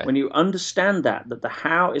 Okay. When you understand that the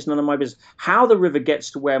how is none of my business, how the river gets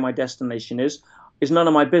to where my destination is none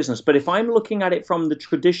of my business. But if I'm looking at it from the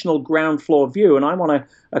traditional ground floor view, and I'm on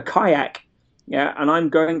a kayak, yeah, and I'm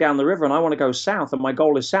going down the river and I want to go south, and my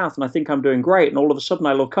goal is south, and I think I'm doing great, and all of a sudden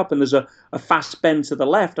I look up and there's a fast bend to the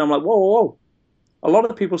left, and I'm like, whoa, whoa, whoa. A lot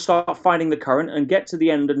of people start finding the current and get to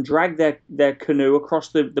the end and drag their canoe across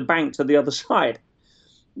the bank to the other side.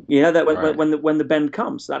 Yeah, that Right. when the bend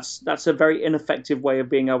comes, that's a very ineffective way of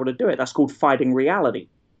being able to do it. That's called fighting reality.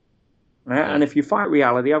 Right? And if you fight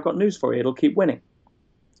reality, I've got news for you. It'll keep winning.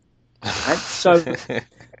 Right?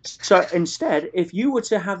 So instead, if you were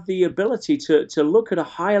to have the ability to look at a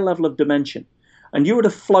higher level of dimension, and you were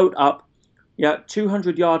to float up,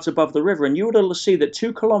 200 yards above the river, and you were to see that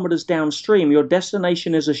 2 kilometers downstream, your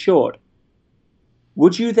destination is assured,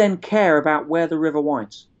 would you then care about where the river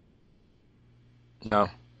winds? No.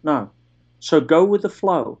 No. So go with the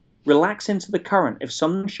flow. Relax into the current. If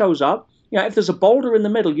something shows up, if there's a boulder in the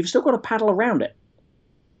middle, you've still got to paddle around it.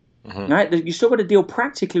 Mm-hmm. Right? You still got to deal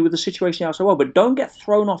practically with the situation outside. Well, but don't get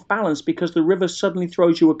thrown off balance because the river suddenly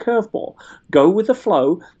throws you a curveball. Go with the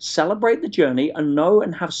flow, celebrate the journey, and know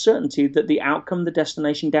and have certainty that the outcome, the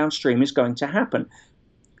destination downstream is going to happen.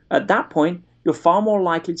 At that point, you're far more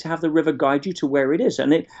likely to have the river guide you to where it is,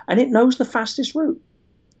 and it knows the fastest route.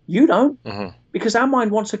 You don't, because our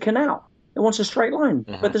mind wants a canal. It wants a straight line,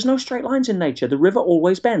 but there's no straight lines in nature. The river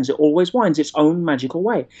always bends. It always winds its own magical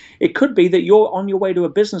way. It could be that you're on your way to a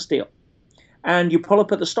business deal and you pull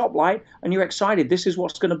up at the stoplight and you're excited. This is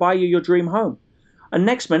what's going to buy you your dream home. And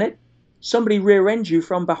next minute, somebody rear ends you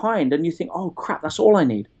from behind and you think, oh, crap, that's all I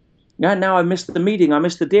need. Now I missed the meeting, I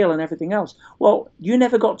missed the deal and everything else. Well, you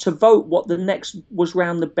never got to vote what the next was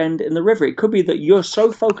round the bend in the river. It could be that you're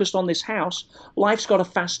so focused on this house, life's got a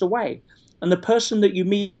faster way. And the person that you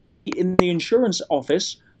meet in the insurance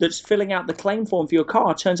office that's filling out the claim form for your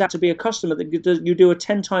car turns out to be a customer that you do a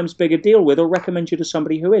 10 times bigger deal with or recommend you to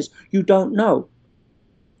somebody who is. You don't know.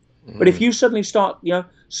 But if you suddenly start,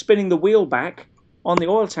 spinning the wheel back on the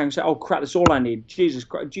oil tank and say, oh, crap, that's all I need. Jesus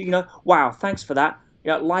Christ, wow, thanks for that.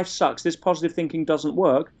 Life sucks. This positive thinking doesn't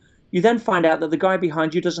work. You then find out that the guy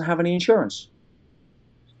behind you doesn't have any insurance.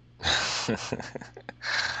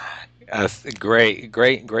 Great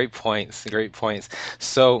points. Great points.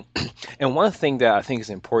 So, and one thing that I think is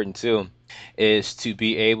important too is to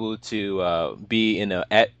be able to be in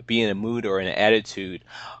a mood or an attitude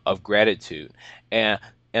of gratitude, and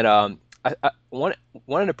one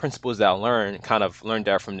of the principles that I learned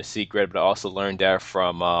that from The Secret, but I also learned that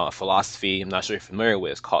from philosophy. I'm not sure if you're familiar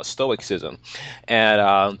with. It's called Stoicism, and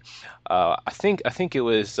I think it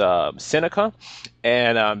was Seneca,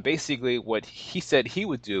 and basically what he said he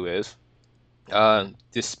would do is,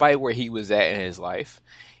 despite where he was at in his life,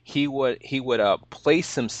 he would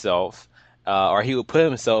place himself, or he would put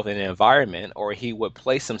himself in an environment, or he would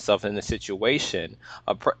place himself in a situation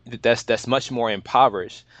that's much more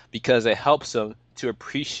impoverished, because it helps him to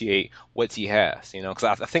appreciate what he has. Because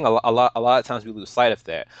I think a lot of times we lose sight of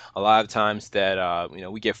that. A lot of times that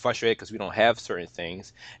we get frustrated because we don't have certain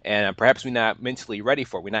things, and perhaps we're not mentally ready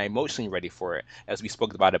for it. We're not emotionally ready for it, as we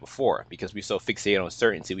spoke about it before, because we're so fixated on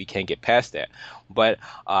certainty we can't get past that. But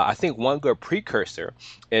I think one good precursor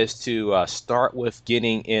is to start with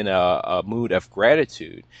getting in a mood of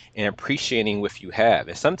gratitude and appreciating what you have.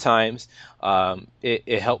 And sometimes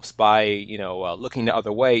it helps by looking the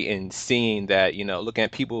other way and seeing that, looking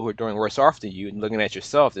at people who are doing worse off than you and looking at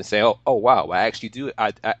yourself and saying, oh wow, I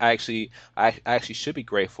actually should be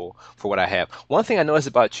grateful for what I have. One thing I noticed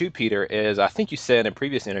about you, Peter, is I think you said in a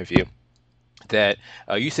previous interview that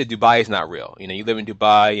you said Dubai is not real. You live in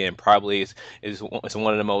Dubai, and probably it's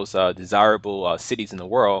one of the most desirable cities in the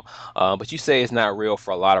world. But you say it's not real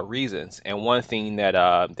for a lot of reasons. And one thing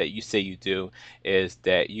that you say you do is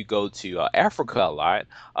that you go to Africa a lot,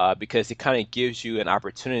 because it kind of gives you an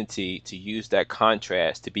opportunity to use that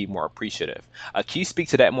contrast to be more appreciative. Can you speak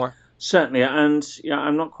to that more? Certainly, and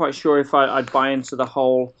I'm not quite sure if I'd buy into the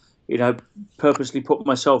whole, purposely put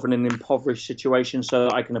myself in an impoverished situation so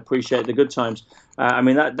that I can appreciate the good times. I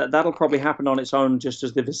mean, that'll probably happen on its own, just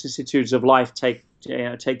as the vicissitudes of life take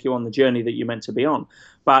you on the journey that you're meant to be on.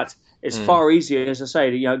 But it's far easier, as I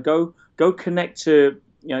say, to go connect to,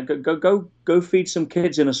 go feed some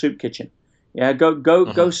kids in a soup kitchen.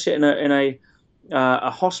 Go sit in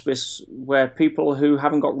a hospice where people who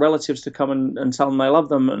haven't got relatives to come and tell them they love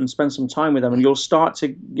them and spend some time with them, and you'll start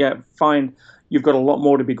to find you've got a lot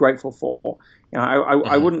more to be grateful for.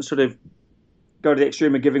 I wouldn't sort of go to the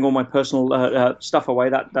extreme of giving all my personal stuff away.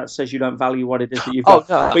 That says you don't value what it is that you've got.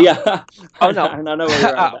 No. But yeah, Oh no. and I know where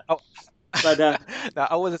you're at with that. But No,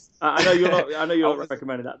 I was. I know you're not. I know you're I not was.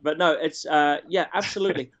 recommending that. But no, it's yeah,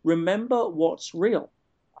 absolutely. Remember what's real.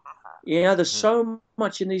 You know, there's Mhm. so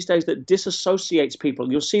much in these days that disassociates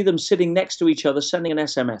people. You'll see them sitting next to each other sending an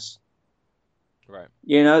SMS. Right.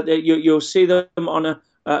 You know, you'll see them on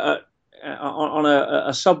a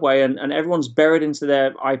subway, and everyone's buried into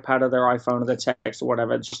their iPad or their iPhone or their text or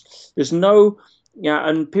whatever. It's just there's no, yeah.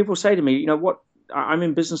 And people say to me, you know, what? I'm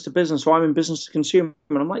in business to business, or I'm in business to consumer,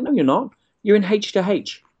 and I'm like, no, you're not. You're in H to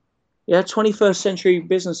H. Yeah, 21st century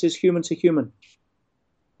business is human to human.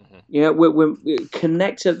 Hmm. Yeah, we're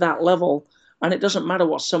connected at that level, and it doesn't matter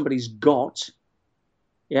what somebody's got.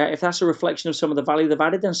 Yeah, if that's a reflection of some of the value they've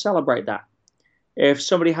added, then celebrate that. If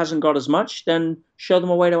somebody Right. hasn't got as much, then show them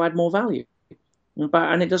a way to add more value.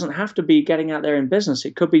 And it doesn't have to be getting out there in business.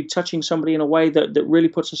 It could be touching somebody in a way that really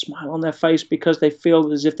puts a smile on their face because they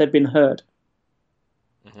feel as if they've been heard.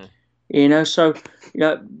 Hmm. You know, so you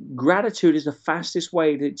know, gratitude is the fastest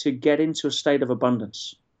way to get into a state of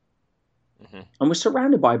abundance. Hmm. And we're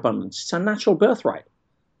surrounded by abundance. It's a natural birthright.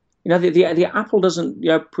 You know, the apple doesn't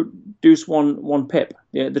produce one pip.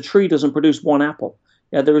 The tree doesn't produce one apple.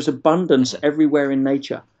 There is abundance Hmm. everywhere in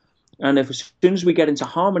nature. And if as soon as we get into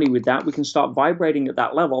harmony with that, we can start vibrating at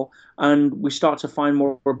that level, and we start to find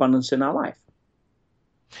more abundance in our life.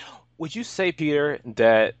 Would you say, Peter,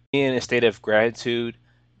 that being in a state of gratitude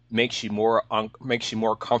makes you more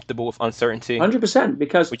comfortable with uncertainty? 100%,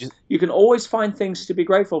 because Would you? you can always find things to be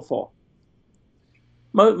grateful for.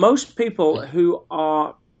 Most people who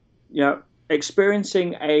are,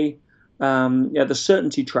 experiencing the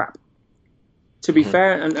certainty trap, to be Mhm.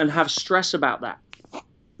 fair, and have stress about that,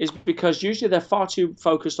 is because usually they're far too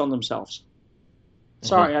focused on themselves. Mhm.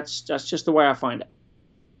 Sorry, that's just the way I find it.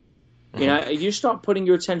 You Mhm. know, you start putting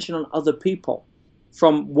your attention on other people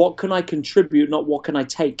from what can I contribute, not what can I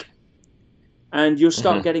take. And you'll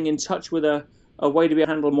start Mhm. getting in touch with a way to be able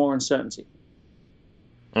to handle more uncertainty.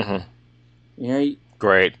 Mhm. You know,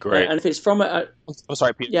 Great. Great. and if it's from I'm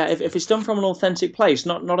sorry, Peter. if it's done from an authentic place,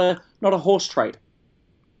 not a horse trade.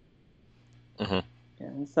 Mhm. Yeah,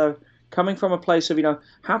 and so coming from a place of,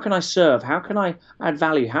 how can I serve? How can I add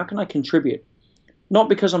value? How can I contribute? Not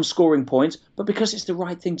because I'm scoring points, but because it's the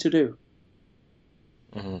right thing to do.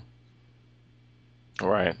 Mhm.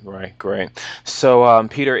 Right, great. So,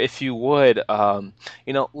 Peter, if you would,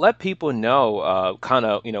 let people know, kind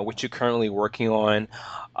of, what you're currently working on,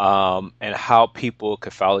 and how people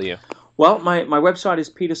could follow you. Well, my website is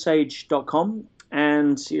petersage.com,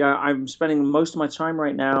 and I'm spending most of my time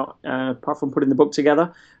right now, apart from putting the book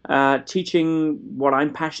together, teaching what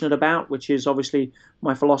I'm passionate about, which is obviously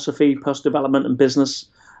my philosophy, personal development, and business.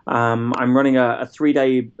 I'm running a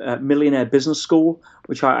 3-day millionaire business school,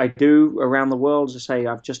 which I do around the world. As I say,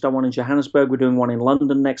 I've just done one in Johannesburg. We're doing one in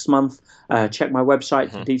London next month. Check my website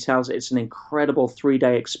for Hmm. details. It's an incredible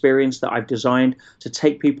 3-day experience that I've designed to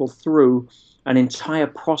take people through an entire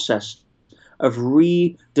process of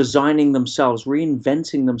redesigning themselves,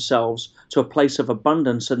 reinventing themselves to a place of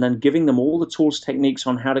abundance, and then giving them all the tools, techniques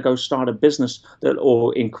on how to go start a business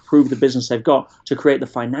or improve the business they've got to create the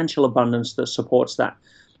financial abundance that supports that.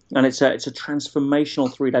 And it's a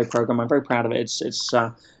transformational 3-day program. I'm very proud of it. It's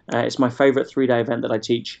my favorite 3-day event that I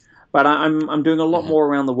teach. But I'm doing a lot Hmm. more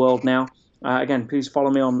around the world now. Again, please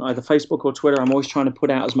follow me on either Facebook or Twitter. I'm always trying to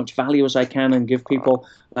put out as much value as I can and give people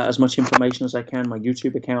as much information as I can. My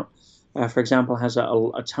YouTube account, for example, has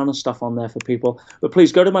a ton of stuff on there for people. But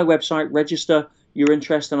please go to my website, register your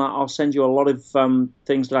interest, and I'll send you a lot of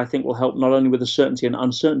things that I think will help not only with the certainty and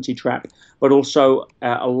uncertainty trap, but also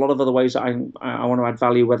a lot of other ways that I want to add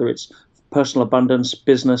value, whether it's personal abundance,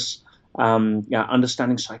 business,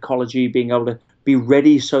 understanding psychology, being able to be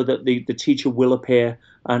ready so that the teacher will appear,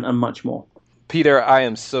 and much more. Peter, I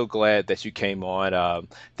am so glad that you came on.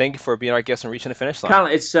 Thank you for being our guest and reaching the finish line. Cal,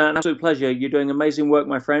 it's an absolute pleasure. You're doing amazing work,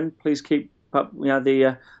 my friend. Please keep up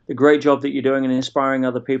the great job that you're doing and inspiring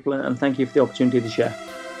other people, and thank you for the opportunity to share.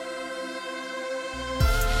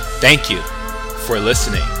 Thank you for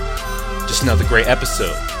listening. Just another great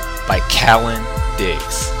episode by Callan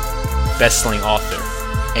Diggs, best-selling author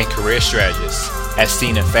and career strategist at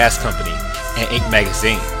Seen and Fast Company and Inc.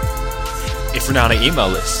 Magazine. If you're not on an email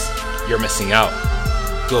list, you're missing out.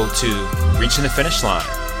 Go to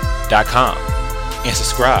reachingthefinishline.com and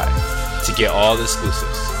subscribe to get all the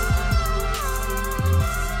exclusives.